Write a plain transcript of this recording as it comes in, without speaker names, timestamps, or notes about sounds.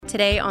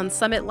Today on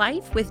Summit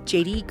Life with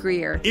J.D.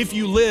 Greear. If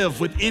you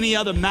live with any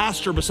other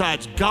master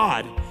besides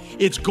God,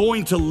 it's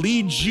going to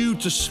lead you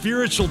to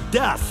spiritual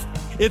death.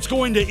 It's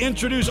going to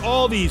introduce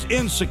all these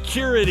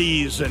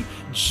insecurities and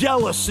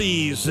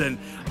jealousies and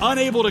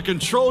unable to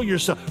control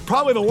yourself.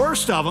 Probably the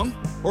worst of them,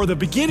 or the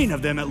beginning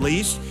of them at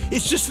least,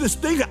 it's just this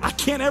thing that I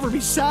can't ever be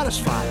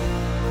satisfied.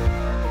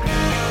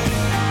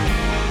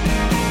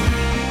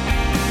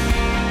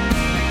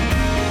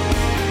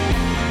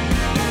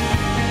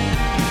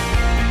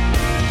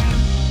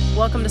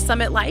 Welcome to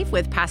Summit Life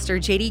with Pastor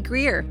J.D.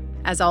 Greear.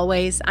 As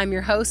always, I'm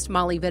your host,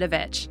 Molly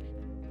Vidovich.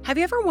 Have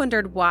you ever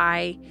wondered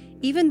why,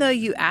 even though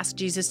you ask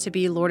Jesus to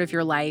be Lord of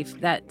your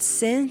life, that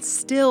sin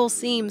still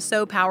seems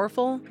so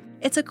powerful?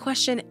 It's a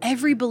question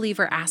every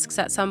believer asks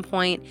at some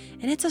point,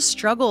 and it's a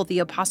struggle the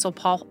Apostle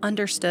Paul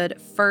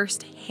understood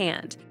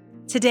firsthand.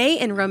 Today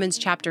in Romans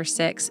chapter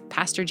 6,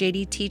 Pastor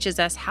J.D. teaches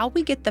us how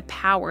we get the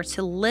power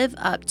to live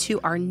up to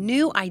our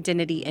new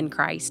identity in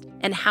Christ,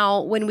 and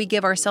how when we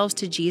give ourselves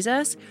to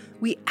Jesus,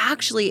 we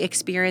actually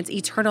experience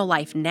eternal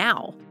life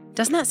now.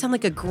 Doesn't that sound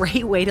like a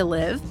great way to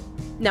live?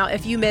 Now,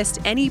 if you missed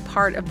any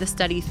part of the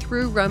study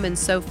through Romans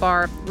so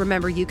far,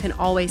 remember you can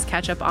always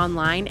catch up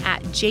online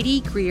at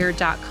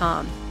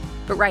jdgreear.com.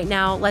 But right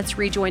now, let's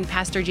rejoin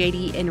Pastor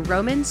JD in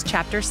Romans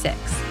chapter 6.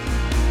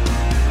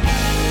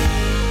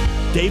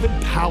 David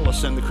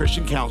Powlison, the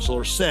Christian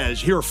counselor,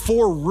 says, here are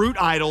 4 root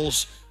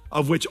idols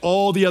of which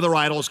all the other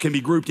idols can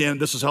be grouped in.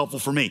 This is helpful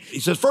for me. He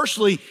says,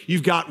 firstly,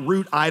 you've got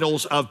root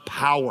idols of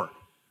power.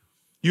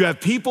 You have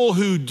people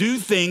who do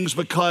things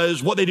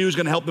because what they do is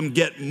going to help them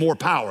get more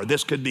power.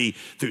 This could be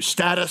through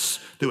status,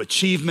 through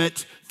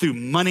achievement, through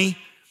money.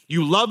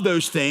 You love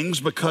those things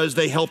because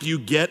they help you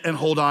get and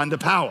hold on to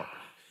power.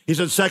 He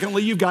said,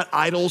 secondly, you've got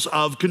idols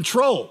of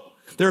control.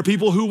 There are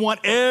people who want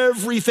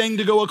everything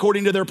to go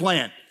according to their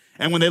plan.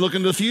 And when they look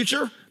into the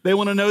future, they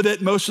want to know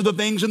that most of the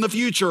things in the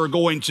future are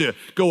going to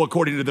go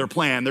according to their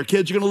plan. Their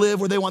kids are going to live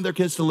where they want their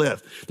kids to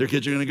live. Their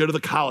kids are going to go to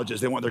the colleges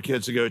they want their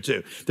kids to go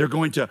to. They're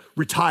going to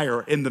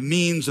retire in the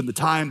means and the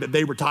time that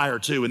they retire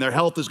to, and their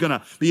health is going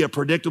to be a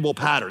predictable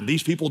pattern.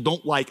 These people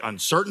don't like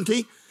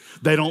uncertainty.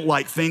 They don't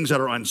like things that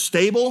are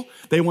unstable.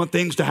 They want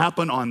things to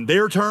happen on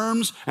their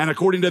terms and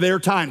according to their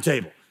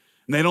timetable.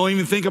 And they don't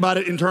even think about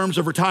it in terms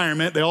of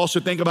retirement. They also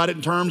think about it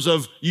in terms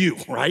of you,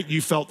 right?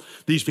 You felt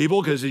these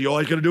people because you're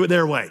always going to do it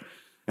their way.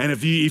 And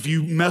if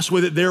you mess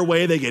with it their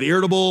way, they get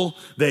irritable,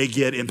 they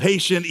get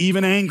impatient,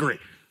 even angry.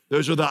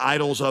 Those are the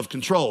idols of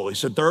control. He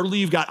said, thirdly,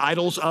 you've got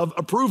idols of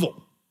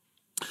approval.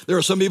 There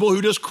are some people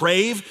who just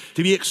crave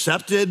to be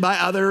accepted by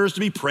others, to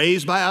be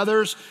praised by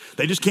others.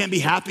 They just can't be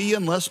happy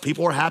unless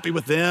people are happy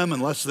with them,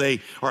 unless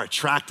they are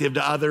attractive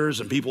to others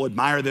and people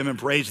admire them and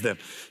praise them.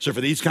 So for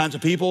these kinds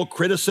of people,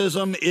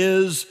 criticism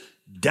is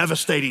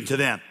devastating to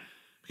them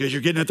because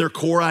you're getting at their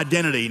core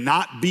identity.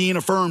 Not being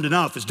affirmed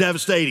enough is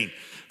devastating.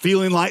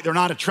 Feeling like they're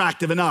not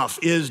attractive enough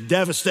is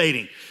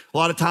devastating. A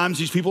lot of times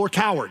these people are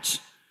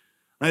cowards.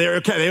 They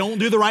don't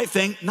do the right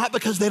thing, not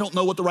because they don't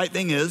know what the right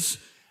thing is,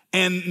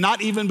 and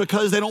not even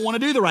because they don't want to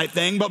do the right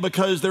thing, but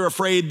because they're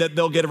afraid that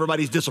they'll get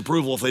everybody's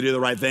disapproval if they do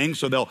the right thing.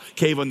 So they'll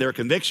cave on their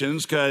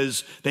convictions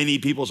because they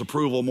need people's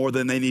approval more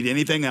than they need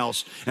anything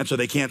else. And so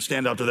they can't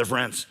stand up to their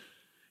friends.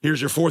 Here's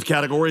your 4th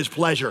category is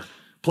pleasure.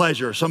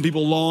 Pleasure. Some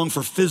people long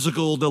for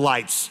physical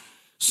delights,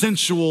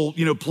 sensual,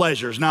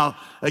 pleasures. Now,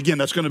 again,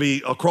 that's going to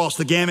be across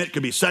the gamut. It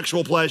could be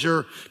sexual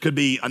pleasure, could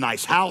be a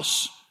nice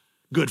house,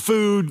 good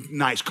food,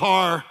 nice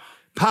car,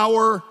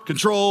 power,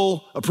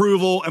 control,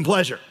 approval, and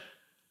pleasure.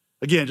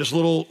 Again, just a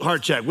little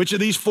heart check. Which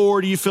of these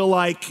 4 do you feel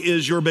like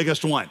is your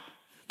biggest one?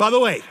 By the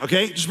way,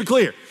 okay, just be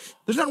clear.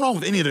 There's nothing wrong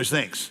with any of those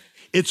things.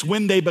 It's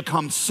when they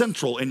become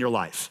central in your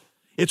life.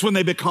 It's when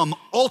they become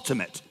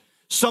ultimate,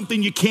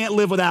 something you can't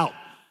live without,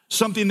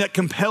 something that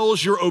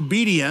compels your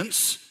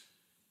obedience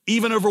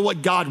even over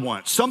what God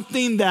wants,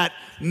 something that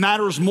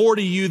matters more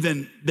to you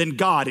than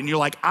God. And you're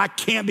like, I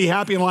can't be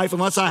happy in life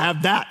unless I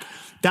have that.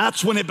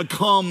 That's when it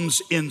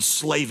becomes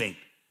enslaving.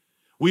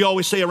 We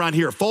always say around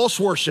here, false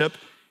worship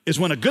is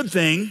when a good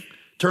thing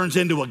turns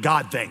into a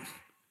God thing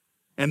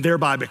and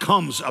thereby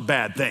becomes a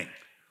bad thing.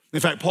 In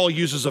fact, Paul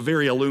uses a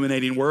very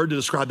illuminating word to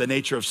describe the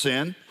nature of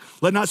sin.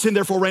 Let not sin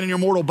therefore reign in your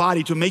mortal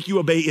body to make you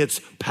obey its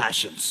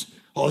passions.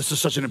 Oh, this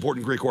is such an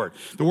important Greek word.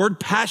 The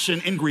word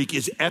passion in Greek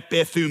is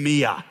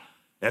epithumia.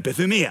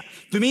 Epithumia.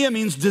 Thumia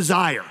means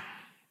desire.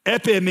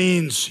 Epi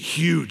means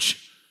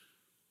huge.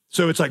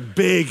 So it's like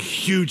big,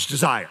 huge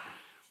desire.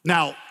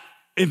 Now,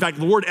 in fact,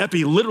 the word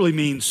epi literally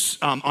means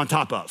on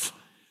top of.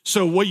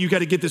 So what you got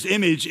to get this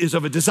image is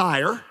of a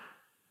desire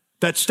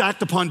that's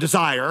stacked upon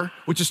desire,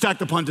 which is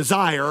stacked upon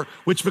desire,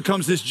 which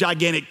becomes this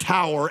gigantic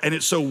tower, and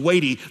it's so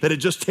weighty that it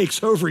just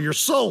takes over your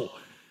soul.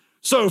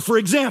 So for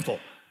example,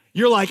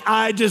 you're like,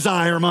 I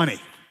desire money.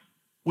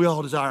 We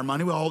all desire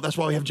money. That's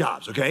why we have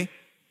jobs, okay?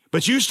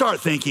 But you start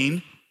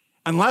thinking,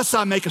 unless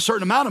I make a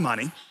certain amount of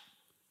money,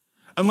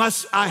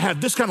 unless I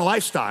have this kind of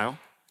lifestyle,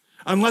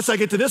 unless I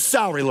get to this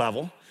salary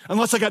level,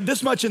 unless I got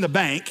this much in the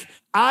bank,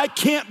 I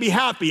can't be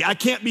happy. I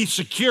can't be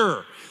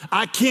secure.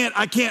 I can't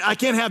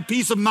have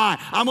peace of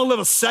mind. I'm gonna live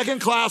a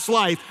second-class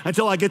life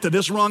until I get to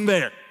this rung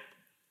there.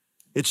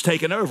 It's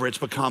taken over. It's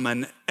become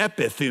an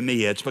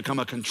epithumia. It's become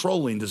a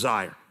controlling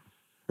desire.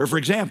 Or for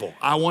example,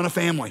 I want a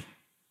family.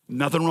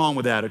 Nothing wrong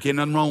with that, okay?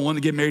 Nothing wrong with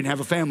wanting to get married and have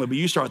a family. But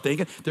you start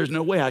thinking, there's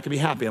no way I can be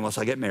happy unless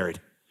I get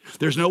married.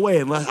 There's no way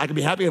unless I can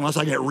be happy unless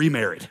I get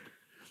remarried.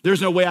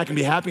 There's no way I can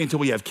be happy until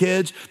we have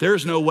kids.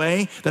 There's no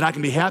way that I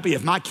can be happy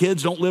if my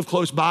kids don't live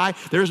close by.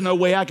 There's no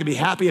way I can be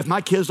happy if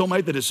my kids don't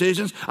make the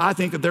decisions I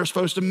think that they're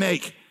supposed to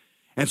make.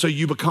 And so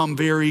you become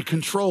very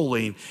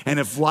controlling. And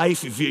if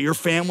your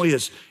family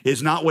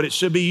is not what it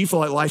should be, you feel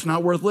like life's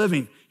not worth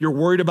living. You're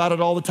worried about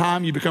it all the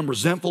time. You become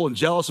resentful and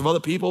jealous of other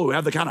people who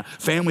have the kind of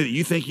family that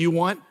you think you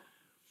want.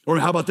 Or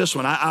how about this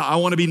one? I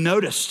want to be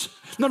noticed.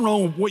 Nothing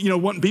wrong with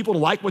wanting people to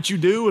like what you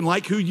do and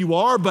like who you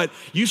are, but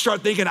you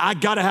start thinking, I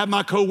got to have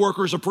my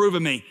coworkers approve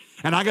of me.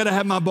 And I got to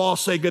have my boss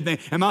say good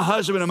things. And my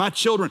husband and my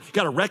children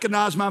got to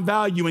recognize my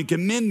value and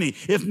commend me.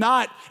 If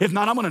not, I'm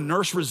going to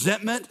nurse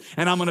resentment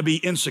and I'm going to be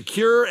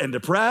insecure and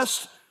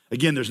depressed.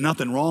 Again, there's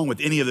nothing wrong with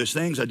any of those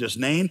things I just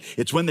named.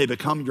 It's when they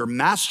become your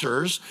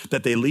masters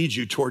that they lead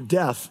you toward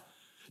death.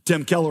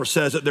 Tim Keller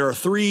says that there are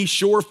 3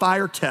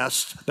 surefire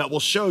tests that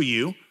will show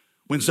you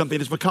when something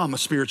has become a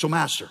spiritual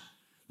master.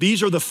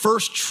 These are the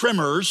first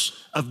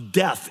tremors of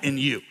death in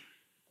you,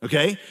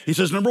 okay? He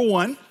says, number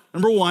one,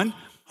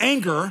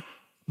 anger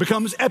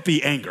becomes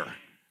epi-anger.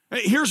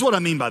 Here's what I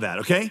mean by that,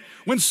 okay?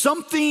 When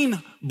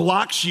something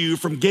blocks you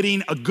from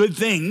getting a good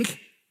thing,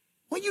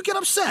 well, you get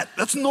upset.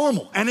 That's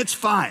normal, and it's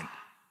fine.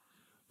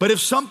 But if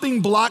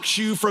something blocks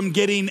you from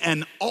getting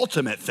an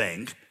ultimate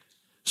thing,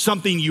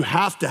 something you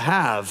have to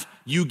have,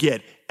 you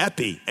get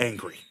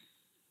epi-angry.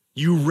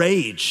 You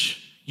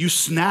rage, you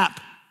snap,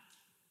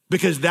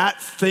 because that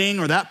thing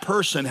or that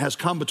person has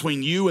come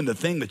between you and the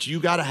thing that you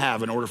gotta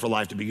have in order for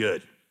life to be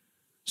good.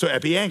 So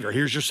epi-anger,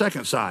 here's your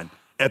second sign,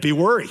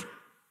 epi-worry.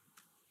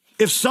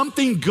 If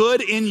something good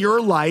in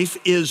your life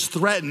is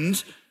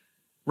threatened,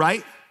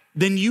 right,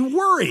 then you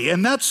worry,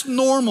 and that's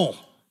normal.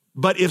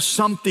 But if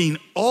something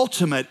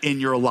ultimate in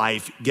your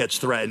life gets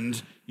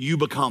threatened, you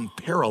become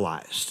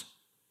paralyzed.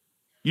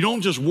 You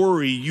don't just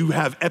worry, you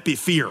have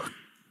epi-fear.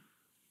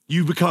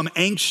 You become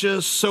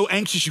anxious, so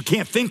anxious you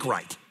can't think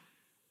right.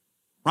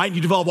 Right?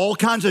 You develop all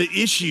kinds of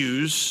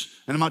issues,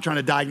 and I'm not trying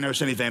to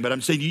diagnose anything, but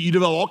I'm saying you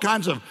develop all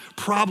kinds of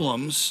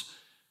problems,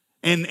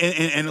 and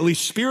at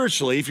least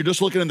spiritually, if you're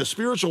just looking in the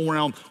spiritual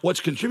realm,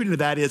 what's contributing to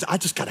that is, I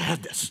just gotta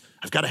have this.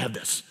 I've gotta have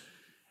this.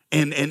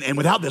 And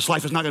without this,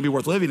 life is not gonna be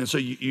worth living, and so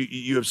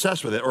you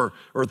obsess with it. Or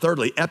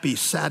thirdly,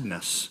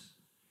 epi-sadness.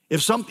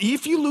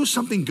 If you lose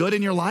something good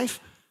in your life,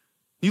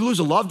 you lose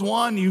a loved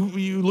one,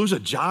 you lose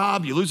a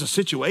job, you lose a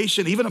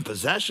situation, even a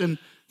possession,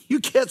 you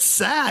get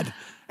sad.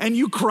 And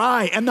you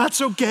cry, and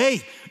that's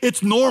okay.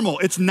 It's normal,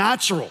 it's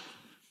natural.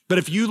 But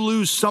if you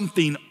lose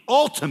something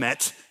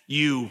ultimate,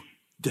 you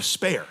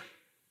despair.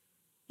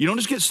 You don't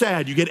just get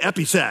sad, you get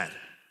epi-sad.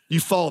 You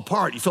fall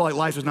apart, you feel like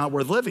life is not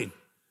worth living.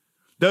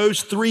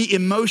 Those 3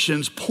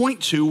 emotions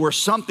point to where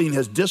something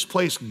has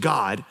displaced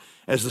God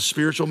as the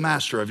spiritual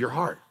master of your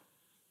heart.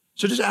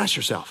 So just ask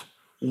yourself,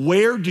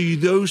 where do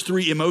those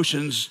 3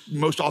 emotions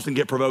most often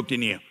get provoked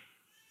in you?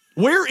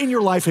 Where in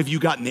your life have you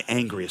gotten the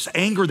angriest?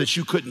 Anger that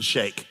you couldn't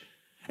shake?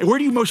 And where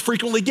do you most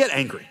frequently get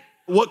angry?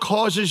 What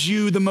causes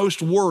you the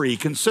most worry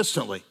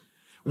consistently?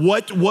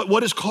 What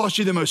has caused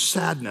you the most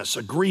sadness,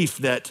 a grief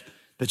that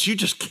you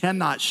just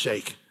cannot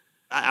shake?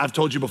 I've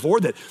told you before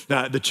that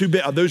the 2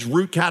 those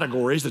root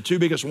categories, the 2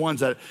 biggest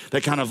ones that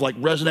kind of like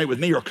resonate with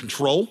me are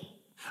control.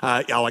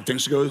 I like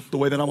things to go the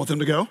way that I want them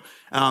to go.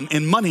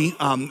 And money,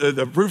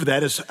 the proof of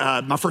that is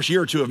my first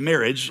year or 2 of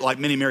marriage, like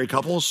many married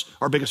couples,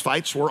 our biggest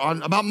fights were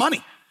about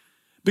money.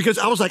 Because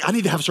I was like, I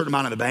need to have a certain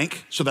amount in the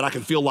bank so that I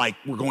can feel like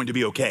we're going to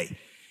be okay.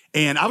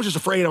 And I was just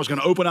afraid I was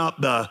gonna open up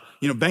the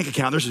bank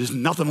account, there's just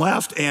nothing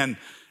left. And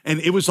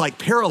it was like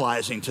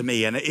paralyzing to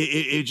me. And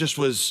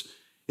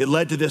it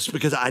led to this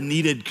because I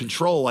needed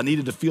control. I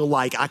needed to feel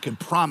like I could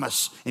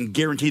promise and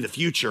guarantee the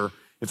future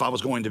if I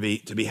was going to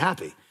be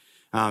happy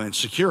and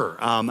secure.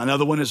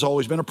 Another one has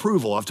always been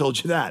approval. I've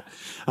told you that.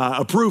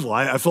 Approval,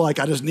 I feel like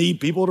I just need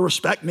people to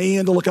respect me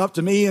and to look up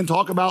to me and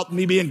talk about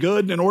me being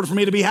good in order for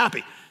me to be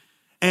happy.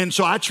 And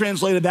so I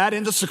translated that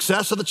into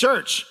success of the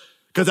church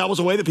because that was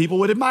a way that people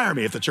would admire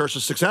me if the church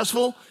was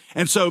successful.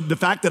 And so the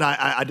fact that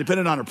I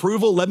depended on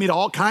approval led me to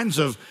all kinds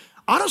of,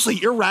 honestly,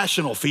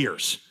 irrational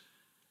fears.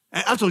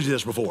 I've told you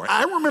this before.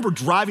 I remember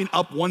driving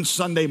up one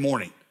Sunday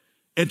morning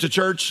into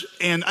church,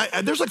 and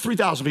there's like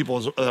 3,000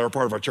 people that are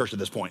part of our church at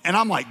this point. And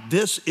I'm like,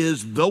 this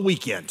is the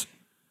weekend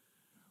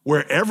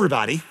where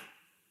everybody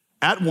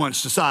at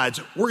once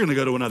decides we're gonna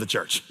go to another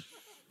church.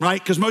 Right?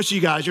 Because most of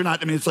you guys,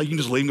 it's like you can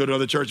just leave and go to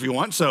another church if you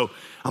want. So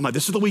I'm like,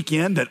 this is the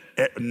weekend that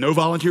no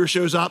volunteer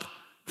shows up.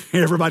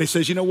 Everybody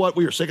says, you know what?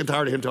 We are sick and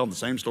tired of him telling the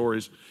same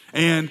stories.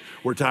 And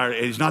we're tired.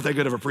 And he's not that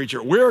good of a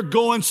preacher. We're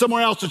going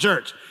somewhere else to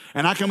church.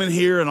 And I come in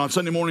here and on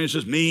Sunday morning, it's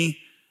just me,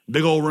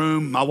 Big old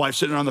room, my wife's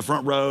sitting on the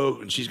front row,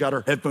 and she's got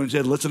her headphones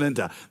in listening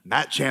to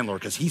Matt Chandler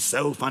because he's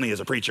so funny as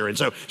a preacher. And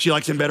so she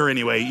likes him better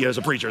anyway as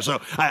a preacher. So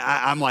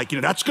I'm like,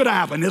 that's going to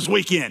happen this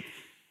weekend.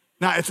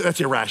 Now,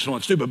 that's irrational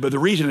and stupid, but the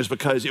reason is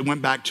because it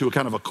went back to a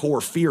kind of a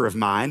core fear of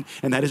mine,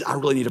 and that is I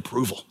really need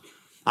approval.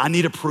 I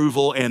need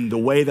approval, and the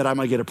way that I'm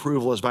going to get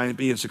approval is by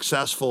being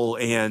successful,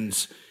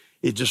 and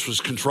it just was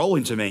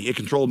controlling to me. It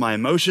controlled my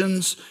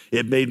emotions.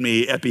 It made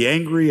me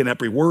epi-angry and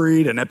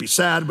epi-worried and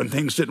epi-sad when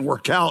things didn't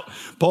work out.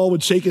 Paul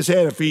would shake his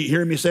head if he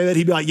heard me say that.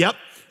 He'd be like, yep,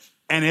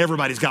 and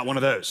everybody's got one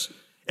of those.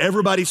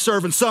 Everybody's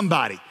serving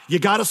somebody. You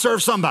got to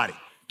serve somebody.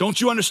 Don't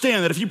you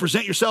understand that if you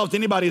present yourself to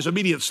anybody as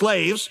obedient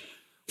slaves,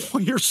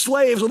 well, your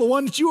slaves are the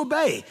ones that you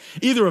obey,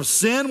 either of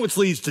sin, which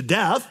leads to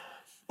death,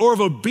 or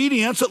of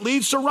obedience that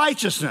leads to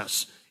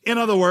righteousness. In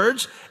other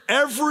words,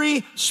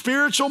 every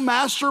spiritual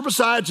master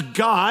besides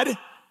God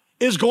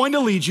is going to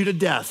lead you to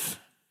death.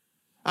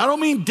 I don't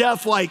mean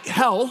death like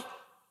hell.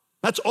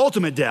 That's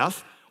ultimate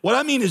death. What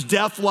I mean is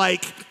death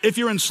like if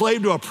you're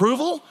enslaved to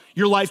approval,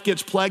 your life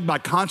gets plagued by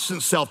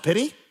constant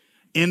self-pity,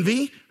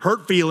 envy,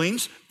 hurt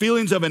feelings,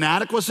 feelings of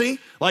inadequacy.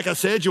 Like I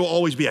said, you'll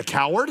always be a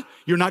coward.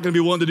 You're not going to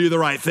be willing to do the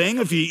right thing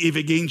if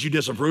it gains you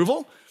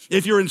disapproval.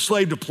 If you're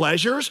enslaved to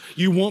pleasures,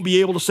 you won't be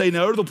able to say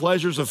no to the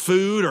pleasures of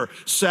food or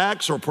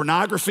sex or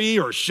pornography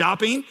or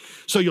shopping.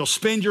 So you'll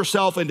spend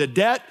yourself into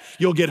debt.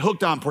 You'll get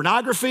hooked on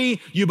pornography.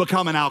 You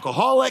become an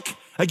alcoholic.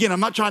 Again, I'm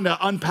not trying to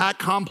unpack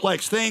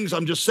complex things.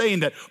 I'm just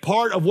saying that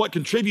part of what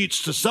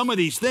contributes to some of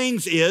these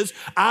things is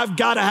I've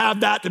got to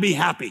have that to be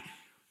happy.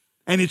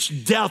 And it's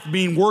death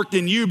being worked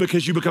in you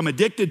because you become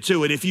addicted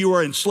to it. If you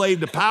are enslaved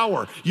to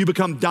power, you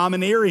become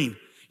domineering.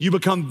 You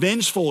become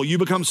vengeful, you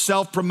become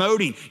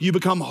self-promoting, you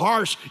become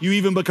harsh, you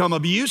even become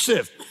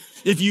abusive.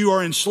 If you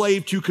are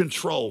enslaved to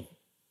control,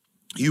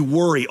 you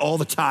worry all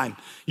the time.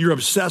 You're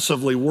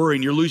obsessively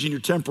worrying, you're losing your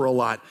temper a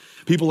lot.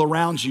 People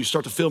around you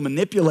start to feel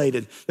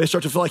manipulated. They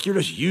start to feel like you're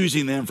just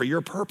using them for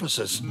your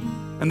purposes.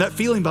 And that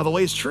feeling, by the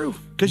way, is true,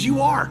 because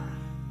you are.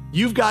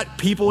 You've got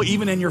people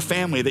even in your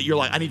family that you're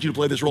like, I need you to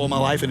play this role in my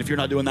life, and if you're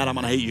not doing that, I'm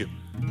gonna hate you.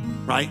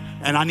 Right?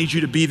 And I need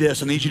you to be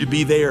this, I need you to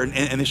be there. And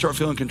they start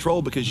feeling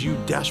control because you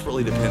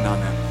desperately depend on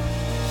them.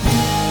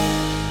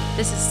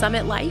 This is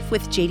Summit Life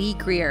with J.D.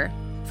 Greear.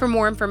 For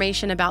more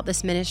information about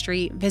this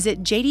ministry,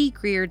 visit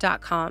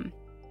jdgreear.com.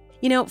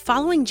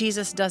 Following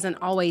Jesus doesn't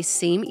always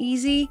seem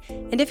easy.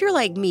 And if you're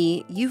like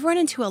me, you've run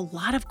into a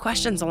lot of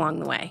questions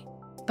along the way.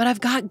 But I've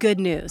got good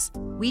news.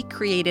 We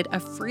created a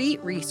free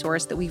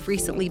resource that we've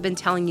recently been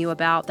telling you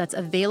about that's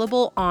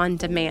available on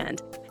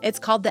demand. It's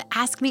called the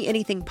Ask Me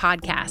Anything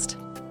podcast.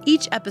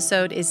 Each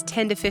episode is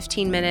 10 to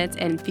 15 minutes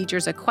and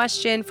features a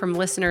question from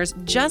listeners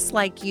just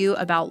like you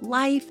about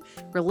life,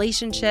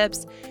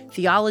 relationships,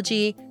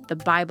 theology, the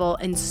Bible,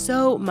 and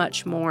so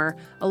much more,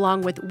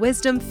 along with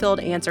wisdom-filled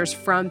answers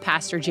from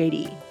Pastor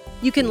JD.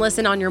 You can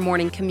listen on your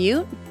morning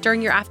commute,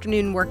 during your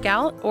afternoon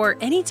workout, or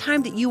any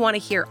time that you want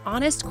to hear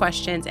honest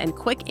questions and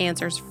quick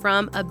answers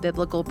from a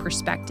biblical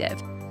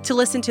perspective. To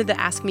listen to the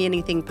Ask Me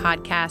Anything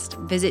podcast,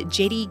 visit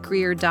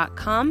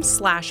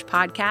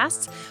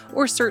jdgreear.com/podcasts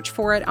or search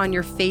for it on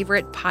your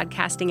favorite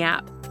podcasting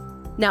app.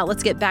 Now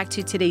let's get back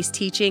to today's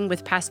teaching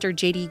with Pastor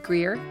J.D.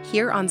 Greear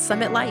here on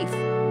Summit Life.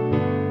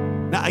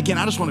 Now, again,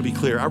 I just want to be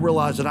clear. I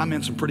realize that I'm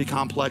in some pretty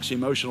complex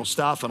emotional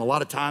stuff, and a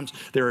lot of times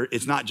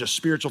it's not just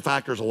spiritual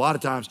factors. A lot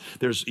of times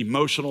there's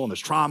emotional and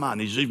there's trauma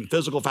and there's even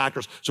physical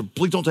factors. So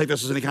please don't take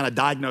this as any kind of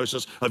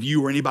diagnosis of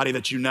you or anybody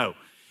that you know.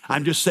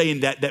 I'm just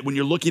saying that when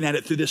you're looking at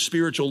it through this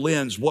spiritual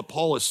lens, what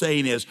Paul is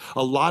saying is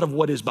a lot of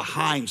what is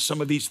behind some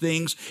of these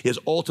things is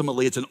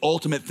ultimately, it's an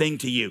ultimate thing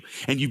to you.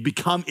 And you've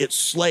become its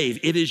slave.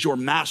 It is your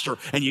master,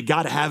 and you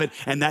got to have it.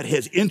 And that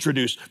has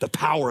introduced the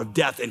power of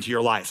death into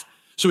your life.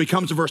 So he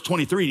comes to verse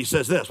 23 and he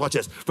says this, watch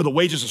this, for the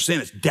wages of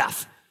sin is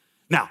death.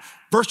 Now,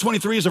 verse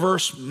 23 is a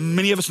verse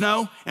many of us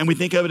know, and we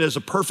think of it as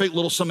a perfect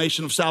little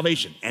summation of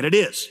salvation, and it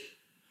is.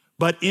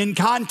 But in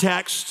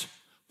context,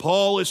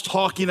 Paul is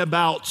talking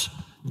about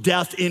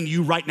death in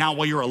you right now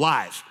while you're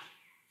alive.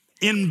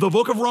 In the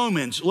book of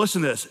Romans,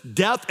 listen to this,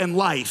 death and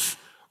life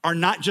are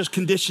not just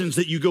conditions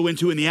that you go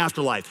into in the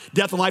afterlife.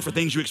 Death and life are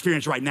things you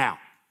experience right now.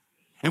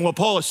 And what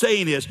Paul is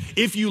saying is,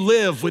 if you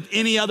live with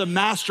any other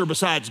master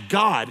besides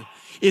God,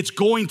 it's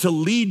going to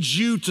lead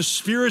you to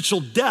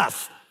spiritual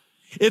death.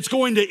 It's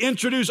going to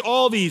introduce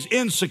all these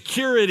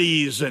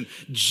insecurities and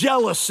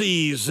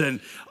jealousies and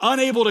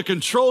unable to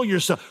control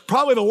yourself.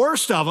 Probably the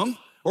worst of them,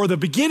 or the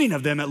beginning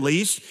of them at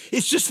least,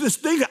 it's just this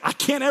thing that I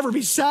can't ever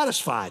be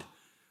satisfied.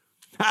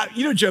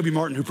 You know Joby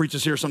Martin, who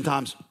preaches here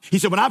sometimes? He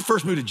said, when I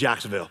first moved to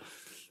Jacksonville,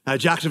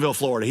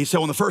 Florida, he said,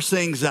 one of the first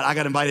things that I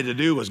got invited to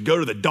do was go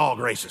to the dog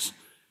races.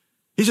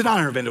 He said, I've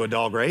never been to a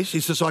dog race. He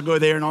said, so I go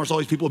there and there's all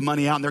these people with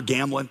money out and they're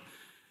gambling.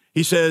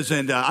 He says,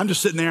 and I'm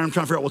just sitting there and I'm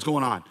trying to figure out what's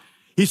going on.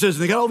 He says,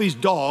 and they got all these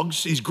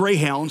dogs, these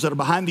greyhounds that are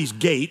behind these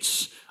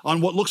gates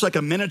on what looks like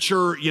a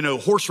miniature,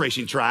 horse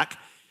racing track.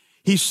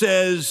 He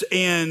says,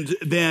 and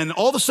then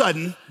all of a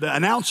sudden, the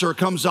announcer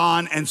comes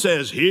on and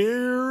says,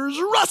 here's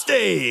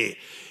Rusty.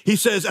 He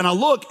says, and I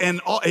look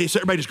and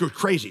everybody just goes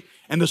crazy.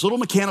 And this little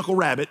mechanical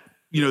rabbit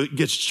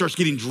starts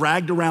getting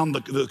dragged around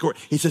the court.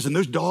 He says, and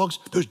those dogs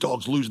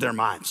lose their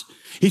minds.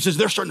 He says,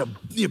 they're starting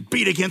to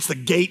beat against the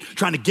gate,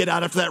 trying to get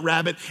out after that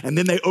rabbit. And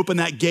then they open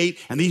that gate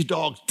and these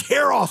dogs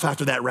tear off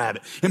after that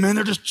rabbit. And man,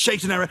 they're just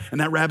chasing that rabbit,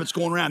 and that rabbit's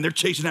going around. They're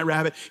chasing that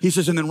rabbit. He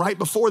says, and then right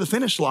before the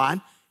finish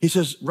line, he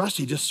says,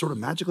 Rusty just sort of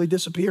magically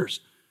disappears.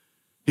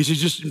 He says,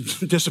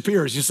 just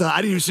disappears. He said, I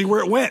didn't even see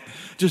where it went.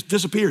 Just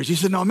disappears. He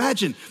said, now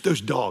imagine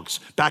those dogs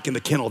back in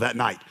the kennel that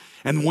night.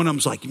 And one of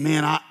them's like,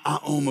 man, I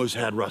almost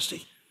had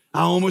Rusty.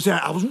 I was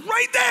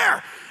right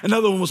there.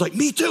 Another one was like,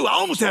 me too. I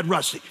almost had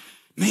Rusty.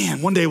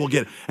 Man, one day we'll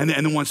get it. And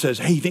then one says,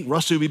 hey, you think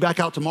Rusty will be back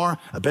out tomorrow?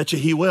 I bet you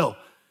he will.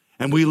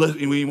 And we're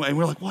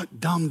like, what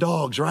dumb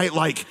dogs, right?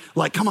 Like,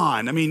 come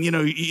on. I mean,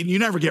 you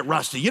never get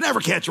Rusty. You never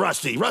catch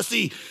Rusty.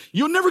 Rusty,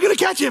 you're never going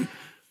to catch him,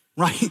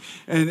 right?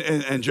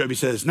 And Joby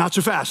says, not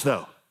so fast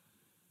though.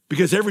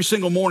 Because every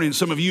single morning,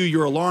 some of you,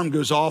 your alarm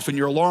goes off, and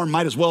your alarm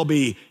might as well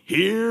be,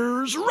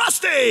 here's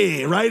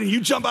Rusty, right? And you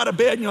jump out of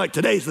bed and you're like,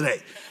 today's the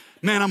day.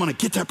 Man, I'm gonna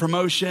get that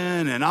promotion,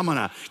 and I'm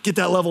gonna get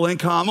that level of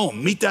income. I'm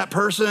gonna meet that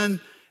person,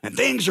 and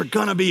things are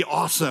gonna be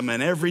awesome.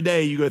 And every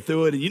day you go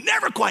through it, and you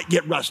never quite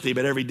get Rusty,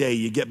 but every day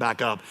you get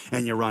back up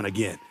and you run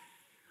again.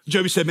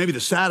 Joby said maybe the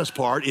saddest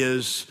part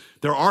is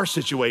there are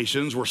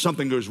situations where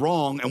something goes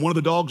wrong, and one of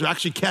the dogs will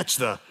actually catch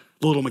the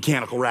little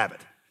mechanical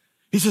rabbit.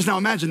 He says, now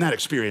imagine that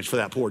experience for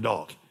that poor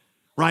dog,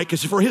 right?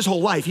 Because for his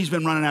whole life, he's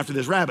been running after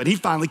this rabbit. He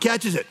finally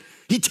catches it.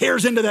 He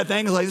tears into that thing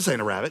and is like, this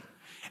ain't a rabbit.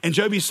 And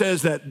Joby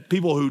says that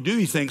people who do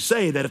these things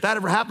say that if that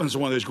ever happens to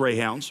one of those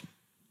greyhounds,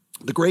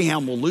 the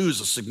greyhound will lose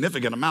a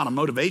significant amount of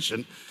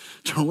motivation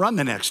to run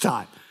the next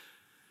time.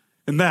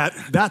 And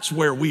that's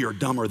where we are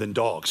dumber than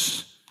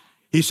dogs.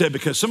 He said,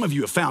 because some of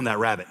you have found that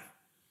rabbit.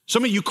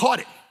 Some of you caught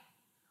it,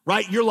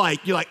 right? You're like,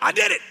 I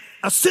did it.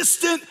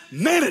 Assistant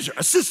manager,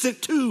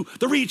 assistant to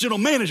the regional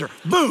manager.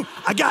 Boom,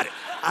 I got it.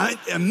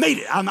 I made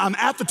it. I'm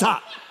at the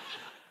top.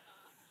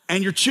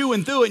 And you're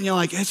chewing through it and you're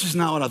like, it's just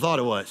not what I thought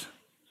it was.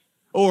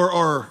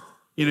 Or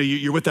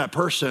you're with that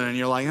person and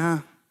you're like,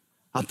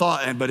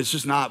 but it's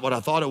just not what I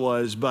thought it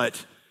was.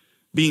 But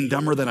being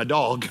dumber than a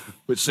dog,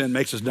 which sin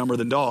makes us dumber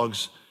than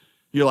dogs,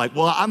 you're like,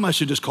 well, I must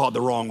have just caught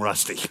the wrong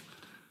Rusty.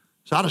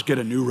 So I'll just get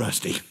a new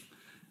Rusty.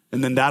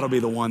 And then that'll be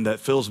the one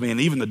that fills me.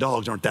 And even the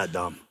dogs aren't that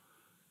dumb.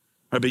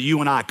 Right, but you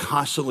and I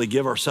constantly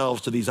give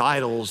ourselves to these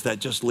idols that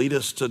just lead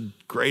us to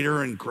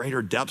greater and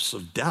greater depths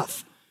of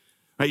death.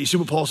 Right, you see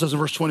what Paul says in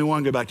verse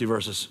 21? Go back to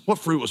verses. What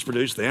fruit was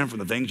produced then from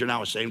the things you're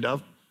now ashamed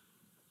of?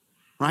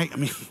 Right? I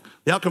mean,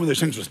 the outcome of those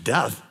things was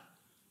death.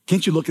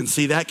 Can't you look and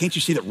see that? Can't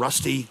you see that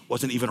Rusty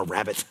wasn't even a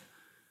rabbit?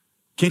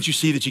 Can't you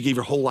see that you gave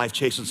your whole life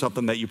chasing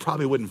something that you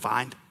probably wouldn't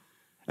find?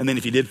 And then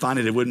if you did find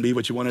it, it wouldn't be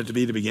what you wanted it to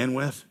be to begin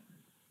with?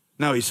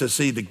 No, he says,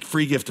 see, the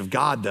free gift of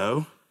God,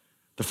 though,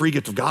 the free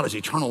gift of God is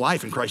eternal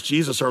life in Christ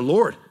Jesus our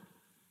Lord.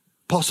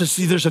 Paul says,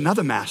 see, there's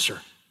another master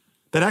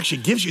that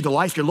actually gives you the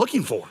life you're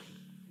looking for.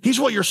 He's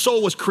what your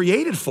soul was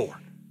created for.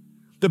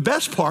 The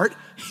best part,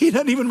 he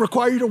doesn't even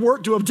require you to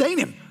work to obtain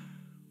him.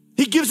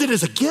 He gives it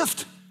as a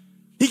gift.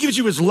 He gives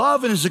you his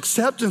love and his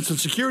acceptance and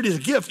security as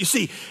a gift. You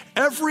see,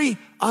 every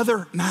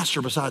other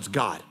master besides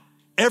God,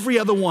 every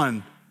other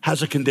one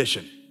has a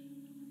condition.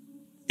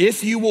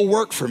 If you will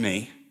work for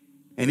me,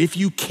 and if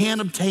you can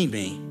obtain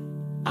me,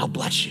 I'll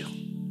bless you.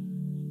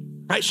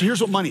 Right, so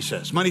here's what money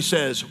says. Money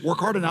says, work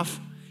hard enough,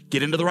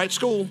 get into the right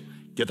school,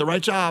 get the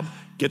right job,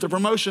 get the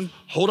promotion,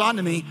 hold on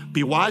to me,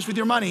 be wise with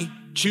your money,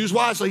 choose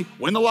wisely,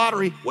 win the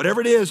lottery,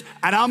 whatever it is,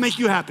 and I'll make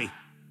you happy.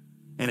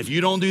 And if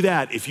you don't do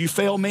that, if you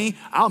fail me,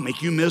 I'll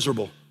make you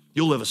miserable.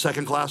 You'll live a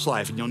second-class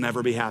life and you'll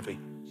never be happy.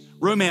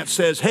 Romance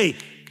says, hey,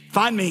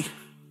 find me,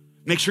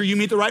 make sure you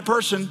meet the right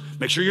person,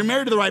 make sure you're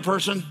married to the right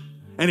person,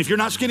 and if you're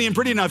not skinny and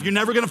pretty enough, you're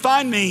never gonna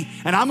find me,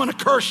 and I'm gonna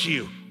curse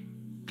you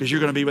because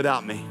you're gonna be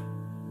without me.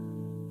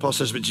 Paul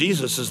says, but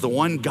Jesus is the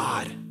one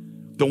God,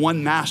 the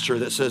one master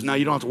that says, no,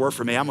 you don't have to work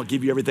for me. I'm gonna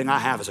give you everything I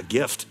have as a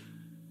gift.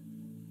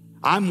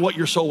 I'm what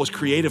your soul was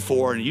created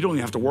for, and you don't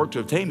even have to work to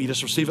obtain me. You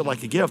just receive it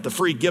like a gift. The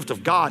free gift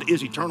of God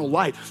is eternal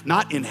life,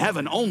 not in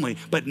heaven only,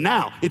 but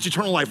now. It's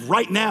eternal life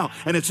right now,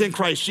 and it's in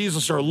Christ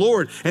Jesus our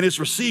Lord, and it's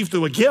received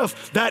through a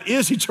gift. That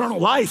is eternal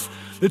life.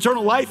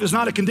 Eternal life is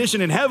not a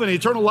condition in heaven.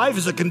 Eternal life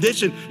is a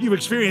condition you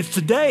experience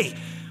today.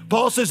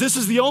 Paul says this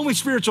is the only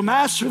spiritual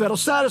master that'll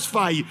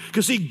satisfy you.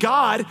 Because see,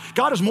 God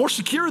is more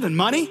secure than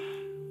money,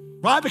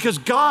 right? Because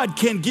God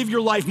can give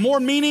your life more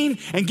meaning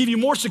and give you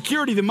more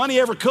security than money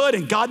ever could.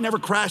 And God never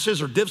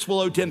crashes or dips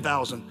below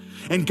 10,000.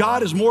 And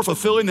God is more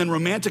fulfilling than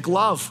romantic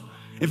love.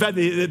 In fact,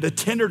 the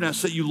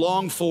tenderness that you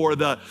long for,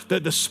 the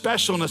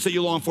specialness that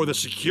you long for, the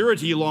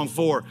security you long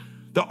for,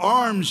 the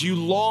arms you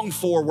long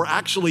for were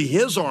actually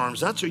his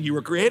arms. That's what you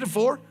were created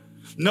for.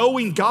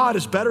 Knowing God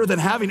is better than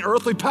having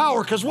earthly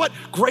power, because what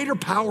greater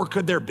power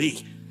could there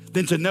be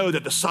than to know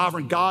that the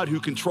sovereign God who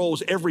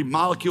controls every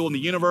molecule in the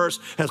universe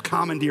has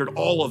commandeered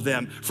all of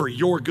them for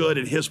your good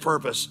and his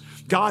purpose.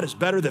 God is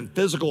better than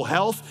physical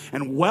health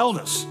and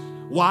wellness.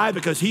 Why?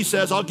 Because he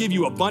says, I'll give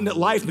you abundant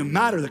life no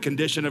matter the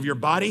condition of your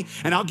body,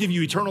 and I'll give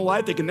you eternal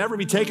life that can never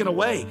be taken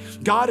away.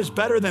 God is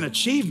better than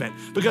achievement,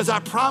 because I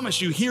promise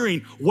you,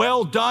 hearing,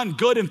 well done,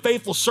 good and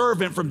faithful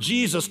servant from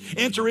Jesus,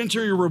 enter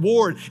into your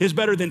reward, is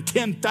better than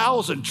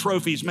 10,000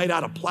 trophies made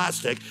out of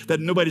plastic that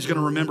nobody's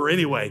gonna remember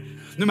anyway.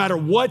 No matter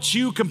what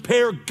you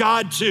compare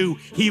God to,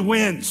 he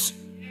wins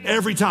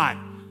every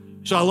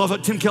time. So I love how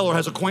Tim Keller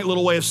has a quaint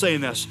little way of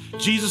saying this.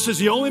 Jesus is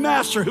the only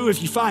master who,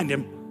 if you find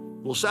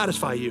him, will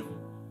satisfy you.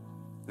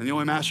 And the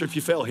only master, if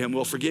you fail him,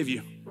 will forgive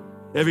you.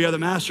 Every other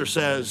master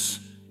says,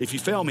 if you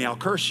fail me, I'll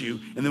curse you.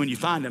 And then when you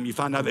find them, you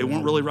find out they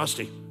weren't really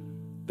rusty.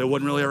 They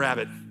wasn't really a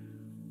rabbit.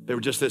 They were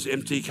just this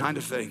empty kind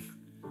of thing.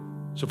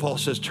 So Paul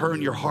says,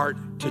 turn your heart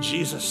to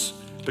Jesus,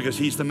 because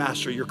he's the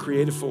master you're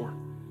created for.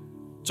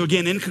 So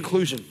again, in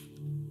conclusion,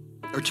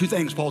 there are two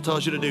things Paul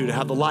tells you to do to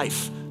have the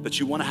life that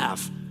you want to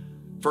have.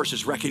 First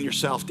is reckon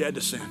yourself dead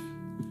to sin.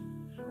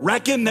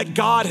 Reckon that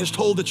God has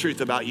told the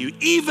truth about you,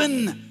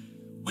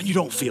 even when you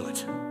don't feel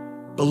it.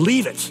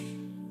 Believe it.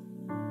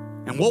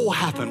 And what will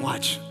happen,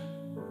 watch,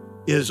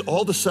 is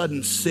all of a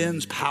sudden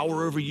sin's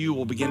power over you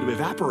will begin to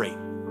evaporate.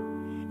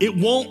 It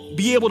won't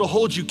be able to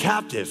hold you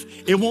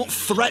captive. It won't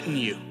threaten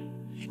you.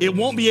 It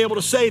won't be able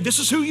to say, this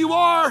is who you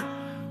are.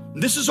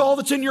 This is all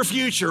that's in your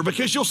future,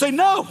 because you'll say,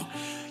 no.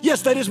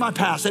 Yes, that is my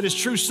past. That is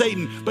true,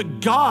 Satan.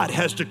 But God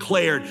has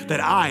declared that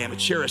I am a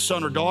cherished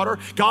son or daughter.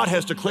 God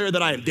has declared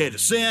that I am dead to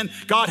sin.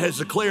 God has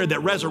declared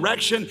that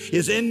resurrection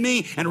is in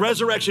me and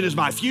resurrection is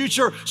my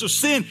future. So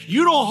sin,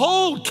 you don't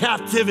hold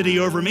captivity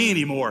over me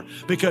anymore,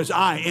 because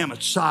I am a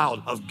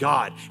child of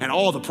God, and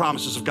all the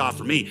promises of God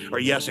for me are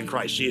yes in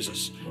Christ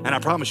Jesus. And I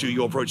promise you,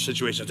 you'll approach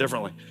situations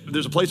differently.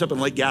 There's a place up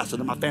in Lake Gaston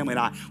that my family and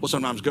I will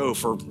sometimes go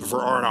for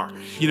R&R.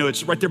 You know,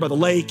 it's right there by the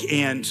lake,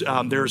 and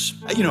there's,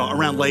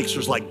 around lakes,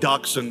 there's like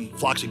ducks and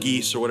flocks of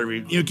geese or whatever.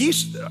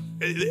 Geese,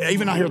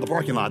 even out here in the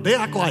parking lot, they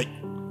act like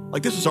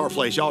this is our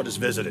place. Y'all just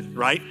visited,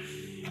 right?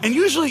 And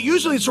usually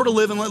it's sort of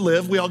live and let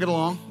live. We all get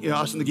along,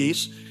 us and the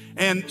geese.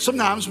 And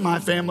sometimes my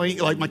family,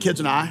 like my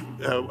kids and I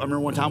remember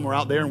one time we're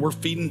out there and we're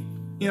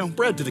feeding,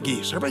 bread to the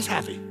geese. Everybody's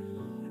happy.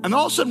 And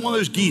all of a sudden one of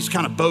those geese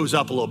kind of bows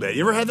up a little bit.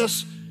 You ever had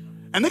this?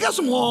 And they got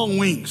some long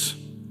wings.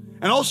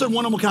 And all of a sudden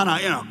one of them will kind of,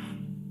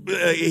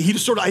 he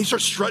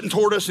starts strutting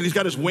toward us, and he's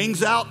got his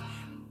wings out.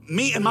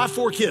 Me and my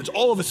 4 kids,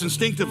 all of us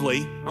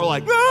instinctively are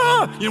like,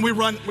 ah! We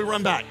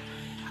run back.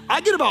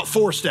 I get about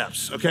 4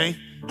 steps, okay?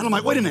 And I'm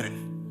like, wait a minute.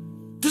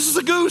 This is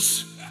a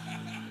goose.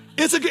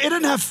 It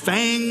doesn't have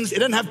fangs. It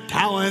doesn't have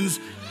talons.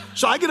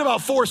 So I get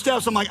about 4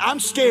 steps. I'm like, I'm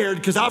scared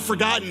because I've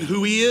forgotten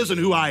who he is and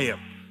who I am.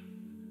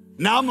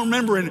 Now I'm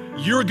remembering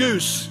you're a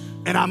goose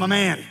and I'm a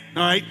man,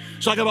 all right?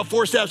 So I got about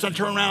 4 steps. I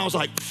turned around. I was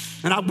like,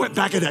 and I went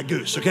back at that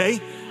goose,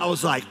 okay? I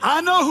was like, I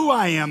know who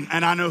I am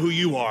and I know who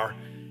you are.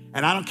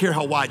 And I don't care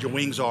how wide your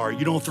wings are.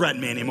 You don't threaten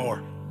me anymore.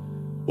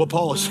 What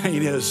Paul is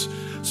saying is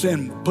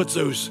sin puts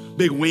those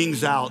big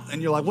wings out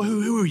and you're like, well,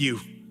 who are you?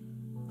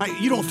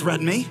 You don't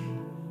threaten me,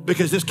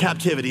 because this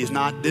captivity it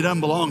doesn't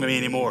belong to me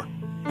anymore.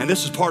 And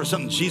this is part of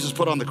something Jesus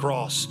put on the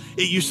cross.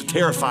 It used to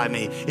terrify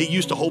me. It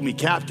used to hold me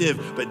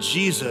captive, but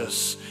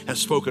Jesus has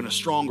spoken a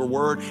stronger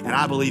word, and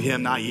I believe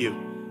him, not you.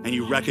 And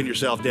you reckon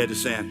yourself dead to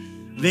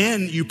sin.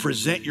 Then you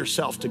present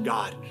yourself to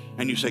God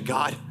and you say,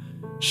 God,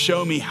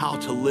 show me how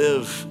to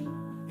live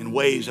in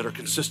ways that are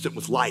consistent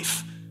with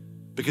life,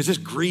 because this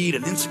greed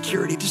and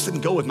insecurity just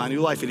didn't go with my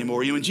new life anymore.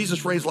 When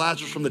Jesus raised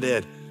Lazarus from the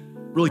dead,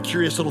 really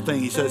curious little thing,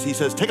 he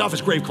says, take off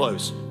his grave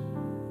clothes.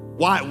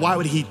 Why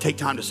would he take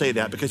time to say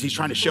that? Because he's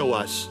trying to show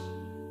us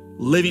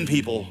living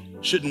people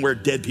shouldn't wear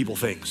dead people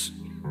things.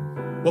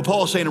 What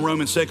Paul is saying in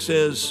Romans 6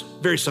 is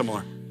very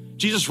similar.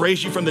 Jesus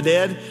raised you from the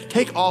dead.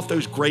 Take off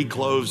those gray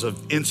clothes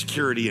of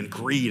insecurity and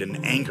greed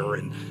and anger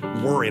and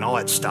worry and all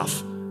that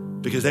stuff,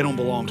 because they don't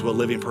belong to a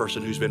living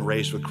person who's been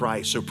raised with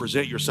Christ. So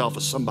present yourself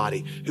as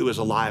somebody who is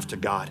alive to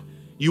God.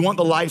 You want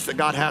the life that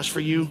God has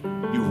for you?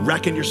 You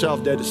reckon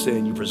yourself dead to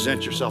sin. You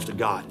present yourself to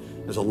God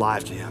as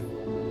alive to him.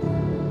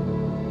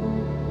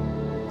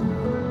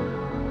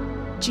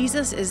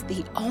 Jesus is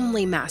the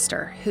only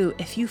master who,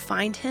 if you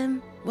find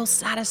him, will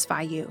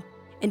satisfy you.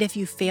 And if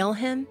you fail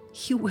him,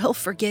 he will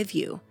forgive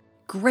you.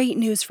 Great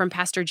news from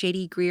Pastor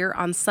J.D. Greer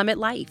on Summit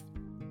Life.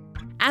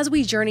 As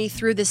we journey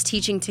through this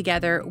teaching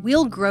together,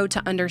 we'll grow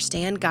to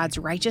understand God's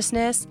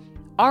righteousness,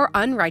 our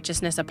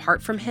unrighteousness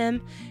apart from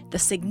him, the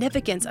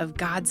significance of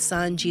God's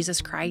Son,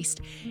 Jesus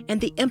Christ,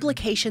 and the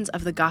implications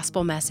of the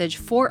gospel message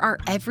for our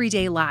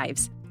everyday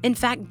lives. In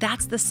fact,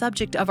 that's the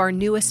subject of our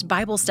newest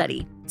Bible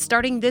study.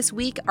 Starting this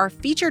week, our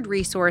featured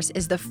resource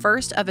is the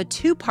first of a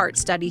 2-part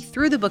study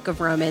through the book of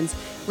Romans,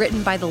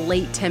 written by the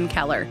late Tim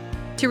Keller.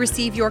 To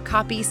receive your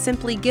copy,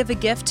 simply give a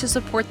gift to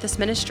support this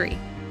ministry.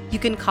 You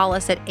can call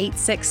us at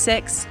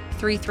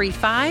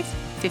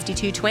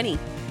 866-335-5220,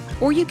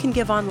 or you can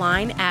give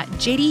online at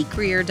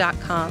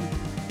jdgreer.com.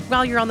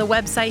 While you're on the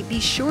website, be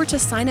sure to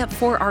sign up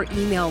for our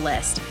email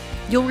list.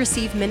 You'll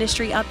receive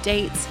ministry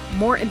updates,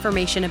 more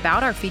information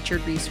about our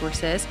featured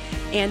resources,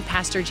 and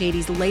Pastor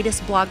JD's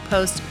latest blog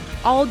post,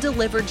 all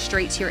delivered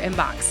straight to your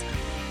inbox.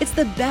 It's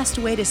the best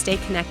way to stay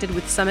connected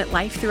with Summit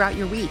Life throughout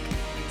your week.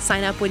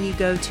 Sign up when you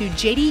go to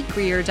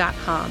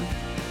jdgreer.com.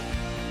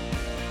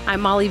 I'm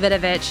Molly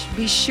Vidovich.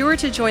 Be sure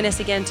to join us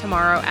again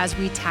tomorrow as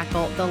we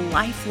tackle the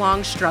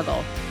lifelong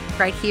struggle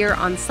right here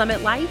on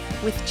Summit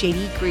Life with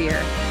JD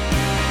Greer.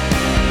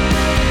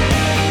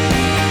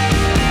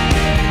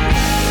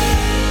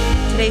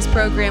 Today's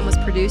program was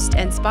produced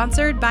and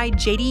sponsored by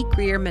JD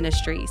Greer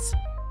Ministries.